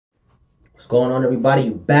What's going on, everybody?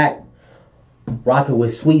 You back rocking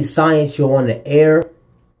with Sweet Science. You're on the air.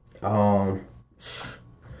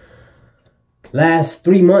 Last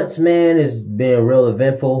 3 months, man, has been real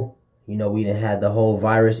eventful. You know, we done had the whole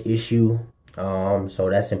virus issue. So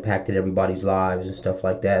that's impacted everybody's lives and stuff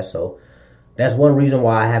like that. So that's one reason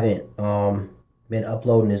why I haven't been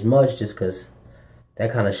uploading as much, just because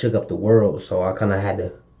that kind of shook up the world. So I kind of had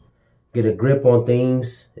to get a grip on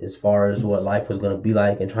things as far as what life was going to be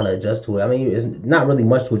like and trying to adjust to it. I mean, it's not really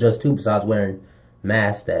much to adjust to besides wearing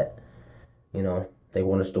masks that, you know, they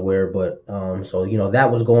want us to wear. But so, you know,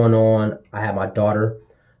 that was going on. I had my daughter.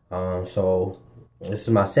 So this is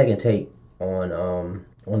my second take on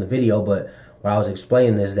the video. But what I was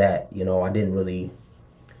explaining is that, you know, I didn't really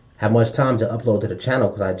have much time to upload to the channel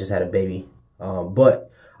because I just had a baby.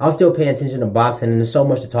 But I was still paying attention to boxing, and there's so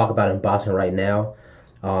much to talk about in boxing right now.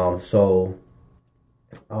 So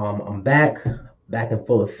I'm back in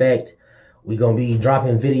full effect. We're gonna be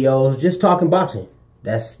dropping videos, just talking boxing.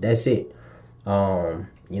 That's it. You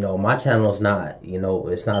know, my channel is not, you know,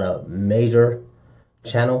 it's not a major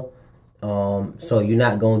channel. So you're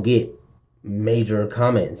not gonna get major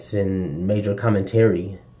comments and major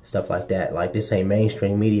commentary, stuff like that. Like, this ain't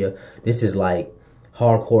mainstream media. This is like a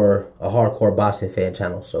hardcore boxing fan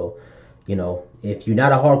channel. So, you know, if you're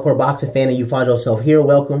not a hardcore boxing fan and you find yourself here,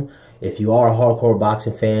 welcome. If you are a hardcore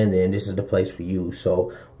boxing fan, then this is the place for you.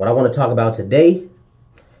 So what I want to talk about today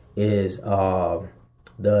is the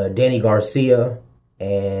Danny Garcia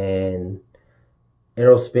and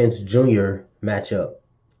Errol Spence J.R. matchup.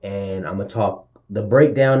 And I'm going to talk the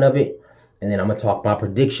breakdown of it, and then I'm going to talk my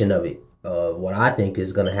prediction of it, what I think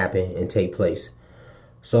is going to happen and take place.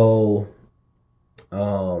 So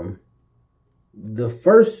the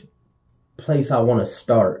first place I want to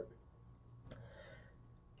start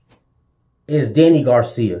is Danny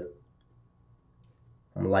Garcia.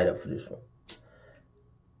 I'm gonna light up for this one.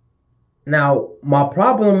 Now, my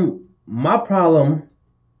problem,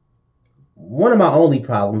 one of my only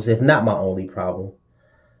problems, if not my only problem,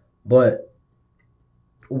 but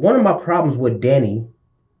one of my problems with Danny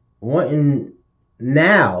wanting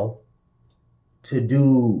now to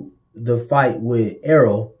do the fight with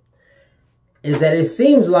Errol is that it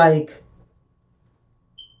seems like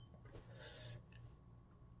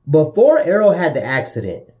before Errol had the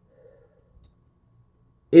accident,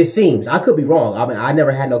 it seems, I could be wrong. I mean, I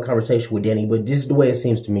never had no conversation with Danny, but this is the way it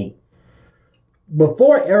seems to me.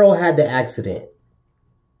 Before Errol had the accident,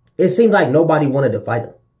 it seemed like nobody wanted to fight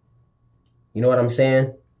him. You know what I'm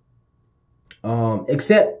saying?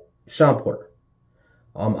 Except Sean Porter.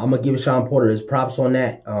 I'm going to give Sean Porter his props on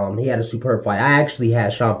that. He had a superb fight. I actually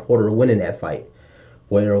had Sean Porter winning that fight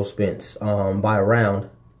with Errol Spence by a round.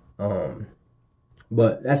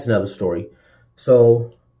 But that's another story.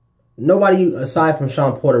 So nobody aside from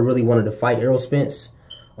Sean Porter really wanted to fight Errol Spence.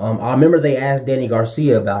 I remember they asked Danny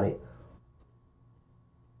Garcia about it,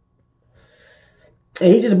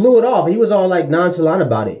 and he just blew it off. He was all like nonchalant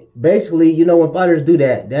about it. Basically, you know, when fighters do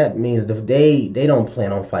that, that means they don't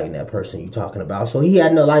plan on fighting that person you're talking about. So he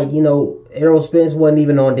had no, like, you know, Errol Spence wasn't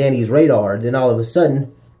even on Danny's radar. Then all of a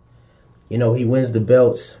sudden, you know, he wins the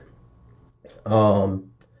belts.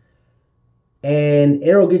 And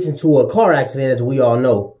Errol gets into a car accident, as we all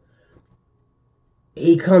know.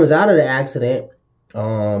 He comes out of the accident.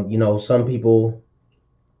 You know, some people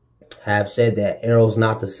have said that Errol's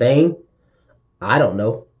not the same. I don't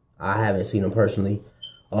know. I haven't seen him personally.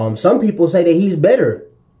 Some people say that he's better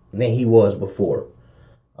than he was before.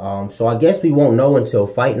 So I guess we won't know until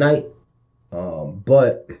fight night.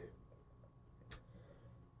 But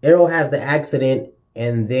Errol has the accident,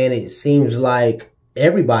 and then it seems like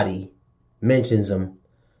everybody mentions him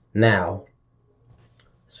now.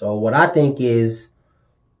 So what I think is,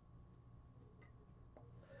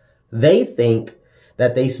 they think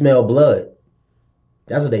that they smell blood.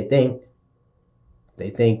 That's what they think. They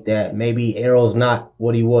think that maybe Errol's not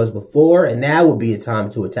what he was before, and now would be a time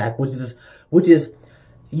to attack, which is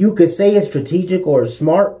you could say it's strategic or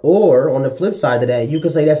smart, or on the flip side of that, you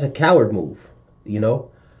could say that's a coward move. You know,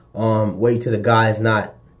 wait till the guy's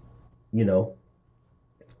not, you know,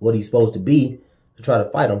 what he's supposed to be to try to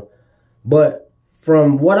fight him. But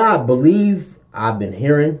from what I believe I've been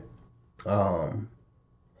hearing, you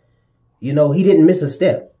know, he didn't miss a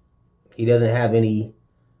step. He doesn't have any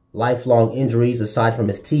lifelong injuries aside from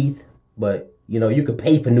his teeth. But, you know, you could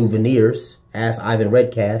pay for new veneers. Ask Ivan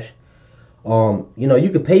Redcash. You know, you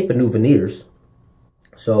could pay for new veneers.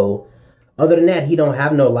 So other than that, he don't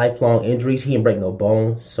have no lifelong injuries. He didn't break no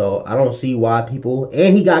bones. So I don't see why people,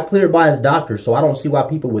 and he got cleared by his doctor. So I don't see why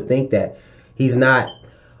people would think that he's not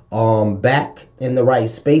back in the right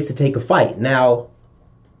space to take a fight. Now,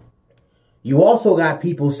 You also got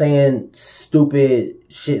people saying stupid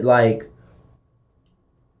shit like,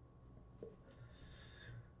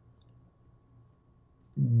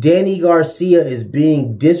 Danny Garcia is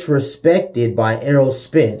being disrespected by Errol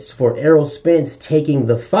Spence for Errol Spence taking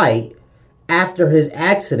the fight after his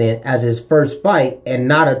accident as his first fight and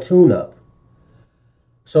not a tune-up.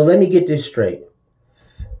 So let me get this straight.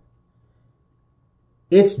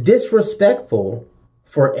 It's disrespectful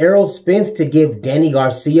for Errol Spence to give Danny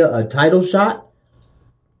Garcia a title shot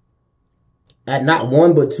at not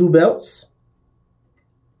one but two belts.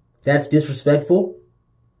 That's disrespectful.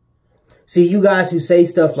 See, you guys who say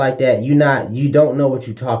stuff like that, you don't know what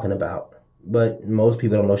you're talking about. But most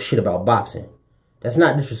people don't know shit about boxing. That's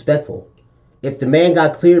not disrespectful. If the man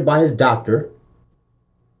got cleared by his doctor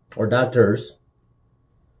or doctors,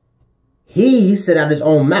 he said out his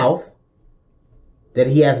own mouth that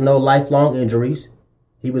he has no lifelong injuries.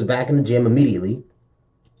 He was back in the gym immediately.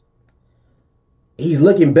 He's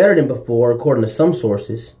looking better than before, according to some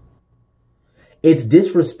sources. It's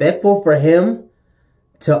disrespectful for him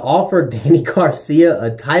to offer Danny Garcia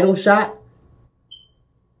a title shot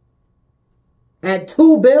at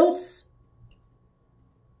two belts?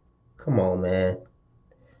 Come on, man.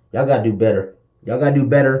 Y'all gotta do better. Y'all gotta do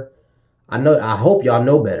better. I hope y'all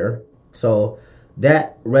know better. So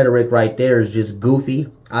that rhetoric right there is just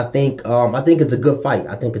goofy. I think it's a good fight.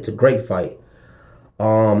 I think it's a great fight.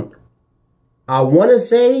 I want to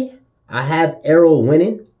say I have Errol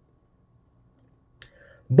winning.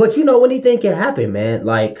 But you know, anything can happen, man.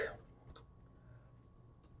 Like,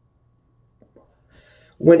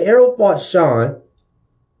 when Errol fought Sean,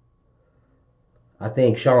 I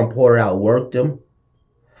think Sean Porter outworked him.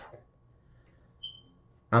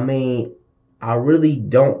 I mean, I really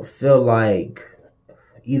don't feel like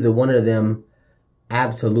either one of them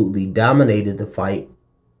absolutely dominated the fight.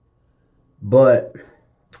 But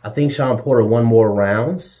I think Sean Porter won more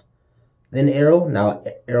rounds than Errol. Now,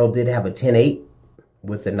 Errol did have a 10-8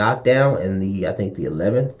 with the knockdown in the, I think, the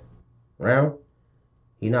 11th round.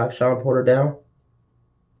 He knocked Sean Porter down.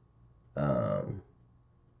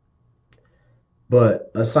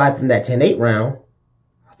 But aside from that 10-8 round,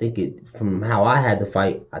 I think from how I had the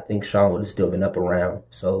fight, I think Sean would have still been up around.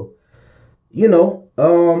 So, you know,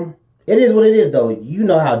 it is what it is, though. You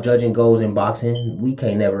know how judging goes in boxing. We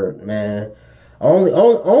can't never, man.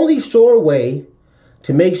 Only sure way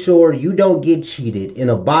to make sure you don't get cheated in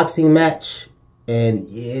a boxing match, and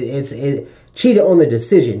it's cheated on the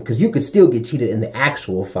decision, because you could still get cheated in the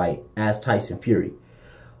actual fight as Tyson Fury.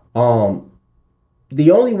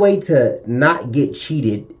 The only way to not get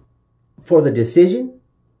cheated for the decision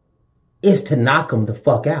is to knock him the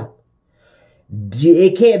fuck out.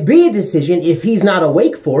 It can't be a decision if he's not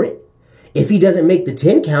awake for it. If he doesn't make the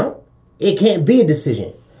 10 count, it can't be a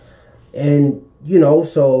decision. And, you know,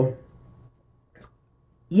 so,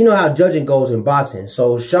 you know how judging goes in boxing.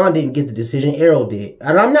 So Sean didn't get the decision, Errol did.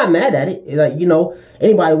 And I'm not mad at it. Like, you know,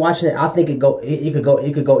 anybody watching it, I think it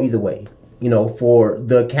could go either way. You know, for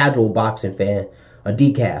the casual boxing fan, a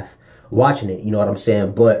decaf watching it, you know what I'm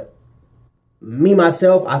saying? But me,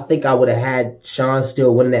 myself, I think I would have had Sean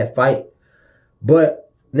still winning that fight.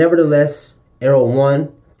 But nevertheless, Errol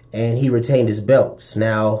won, and he retained his belts.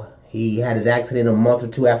 Now, he had his accident a month or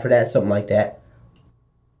two after that, something like that.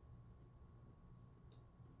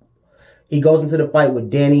 He goes into the fight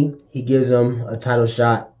with Danny. He gives him a title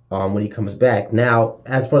shot when he comes back. Now,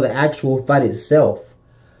 as for the actual fight itself,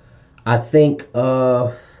 I think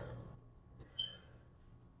I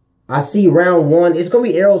see round one. It's going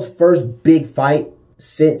to be Errol's first big fight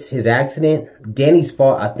since his accident. Danny's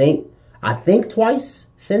fought, I think twice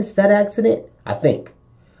since that accident. I think.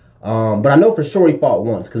 But I know for sure he fought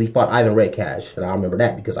once, because he fought Ivan Redcash. And I remember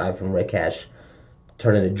that because Ivan Redcash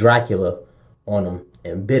turned into Dracula on him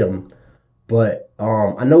and bit him. But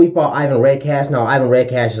I know he fought Ivan Redcash. Now, Ivan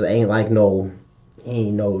Redcash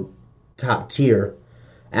ain't no top tier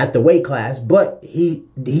at the weight class, but he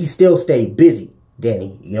still stayed busy,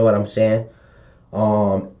 Danny. You know what I'm saying?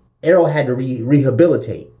 Errol had to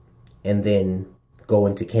rehabilitate and then go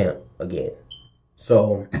into camp again.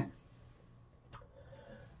 So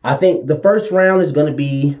I think the first round is going to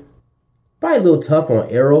be probably a little tough on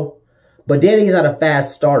Errol, but Danny's not a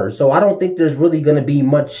fast starter, so I don't think there's really going to be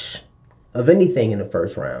much of anything in the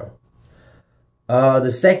first round.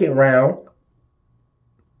 The second round,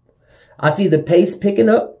 I see the pace picking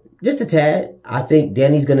up just a tad. I think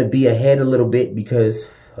Danny's going to be ahead a little bit because,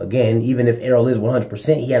 again, even if Errol is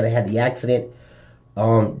 100%, he hasn't had the accident.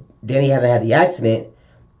 Danny hasn't had the accident,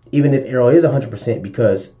 even if Errol is 100%,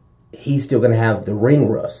 because he's still going to have the ring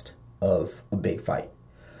rust of a big fight.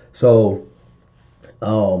 So,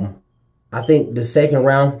 I think the second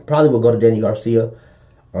round probably will go to Danny Garcia.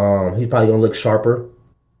 He's probably gonna look sharper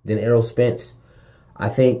than Errol Spence. I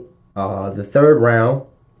think the third round,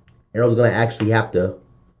 Errol's gonna actually have to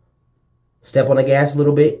step on the gas a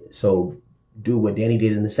little bit. So do what Danny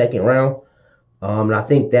did in the second round. And I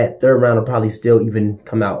think that third round will probably still even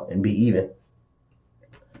come out and be even.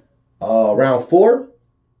 Round four.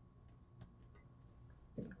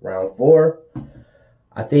 Round four.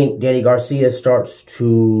 I think Danny Garcia starts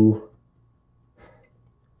to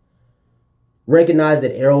recognize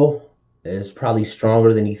that Errol is probably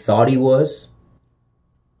stronger than he thought he was.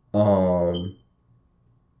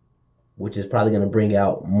 Which is probably going to bring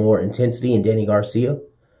out more intensity in Danny Garcia.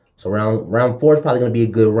 So round four is probably going to be a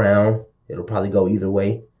good round. It'll probably go either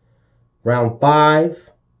way. Round five,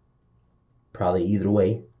 probably either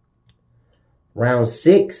way. Round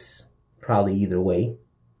six, probably either way.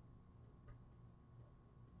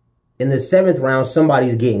 In the seventh round,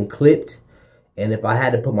 somebody's getting clipped. And if I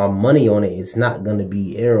had to put my money on it, it's not going to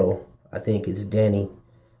be Errol. I think it's Danny.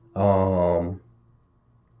 I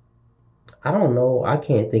don't know. I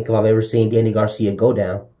can't think if I've ever seen Danny Garcia go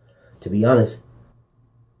down, to be honest.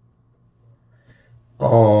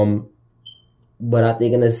 But I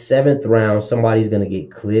think in the seventh round, somebody's going to get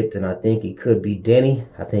clipped, and I think it could be Danny.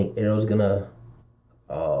 I think Errol's going to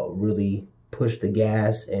really push the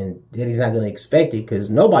gas, and Danny's not going to expect it because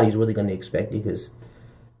nobody's really going to expect it because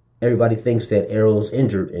everybody thinks that Errol's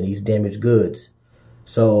injured and he's damaged goods.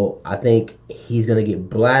 So I think he's going to get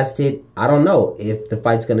blasted. I don't know if the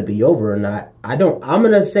fight's going to be over or not. I'm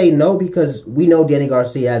going to say no because we know Danny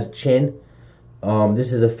Garcia has a chin.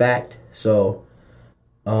 This is a fact. So,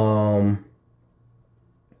 and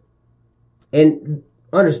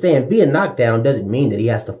understand, via knockdown doesn't mean that he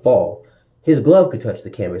has to fall. His glove could touch the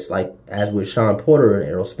canvas, like as with Sean Porter and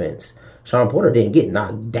Errol Spence. Sean Porter didn't get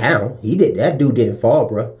knocked down. That dude didn't fall,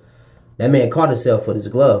 bro. That man caught himself with his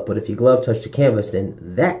glove. But if your glove touched the canvas, then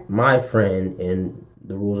that, my friend, in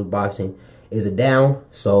the rules of boxing, is a down.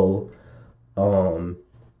 So,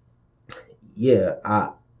 yeah,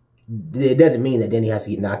 it doesn't mean that Danny has to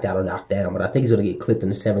get knocked out or knocked down. But I think he's going to get clipped in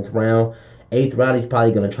the seventh round. Eighth round, he's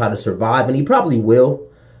probably going to try to survive, and he probably will.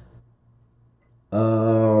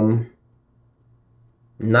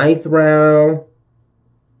 Ninth round,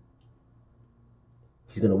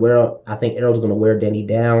 he's going to wear, I think Errol's going to wear Danny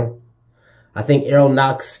down. I think Errol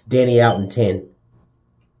knocks Danny out in 10.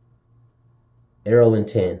 Errol in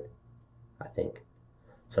 10, I think.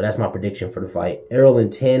 So that's my prediction for the fight. Errol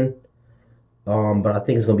in 10. But I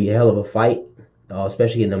think it's going to be a hell of a fight,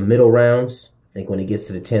 especially in the middle rounds. I think when it gets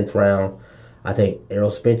to the 10th round, I think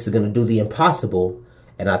Errol Spence is going to do the impossible,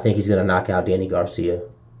 and I think he's going to knock out Danny Garcia.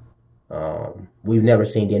 We've never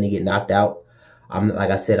seen Danny get knocked out. Like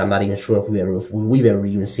I said, I'm not even sure if we've ever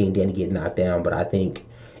even seen Danny get knocked down. But I think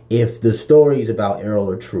if the stories about Errol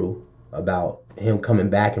are true, about him coming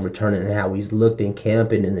back and returning and how he's looked in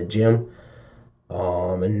camp and in the gym,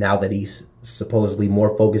 and now that he's supposedly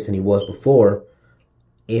more focused than he was before,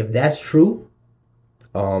 if that's true,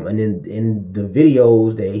 and in the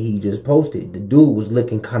videos that he just posted, the dude was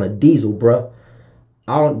looking kind of diesel, bruh.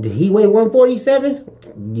 Did he weigh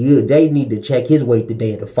 147? Yeah, they need to check his weight the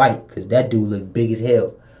day of the fight because that dude looked big as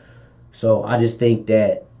hell. So I just think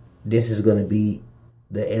that this is going to be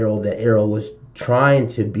the Errol that Errol was trying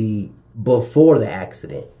to be before the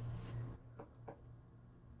accident.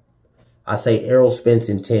 I say Errol Spence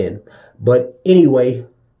in 10. But anyway,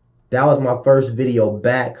 that was my first video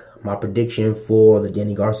back. My prediction for the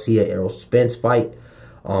Danny Garcia-Errol Spence fight.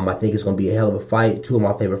 I think it's going to be a hell of a fight. Two of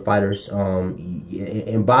my favorite fighters.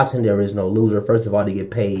 In boxing, there is no loser. First of all, they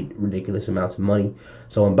get paid ridiculous amounts of money.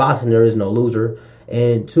 So in boxing, there is no loser.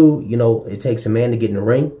 And two, you know, it takes a man to get in the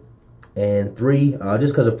ring. And three,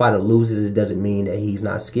 just because a fighter loses, it doesn't mean that he's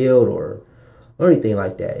not skilled or anything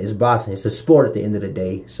like that. It's boxing. It's a sport at the end of the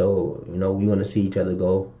day. So, you know, we want to see each other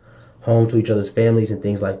go home to each other's families and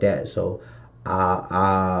things like that. So,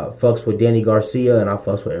 I fucks with Danny Garcia and I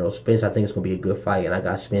fucks with Errol Spence. I think it's going to be a good fight. And I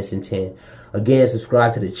got Spence in 10. Again,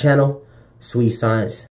 subscribe to the channel. Sweet Science.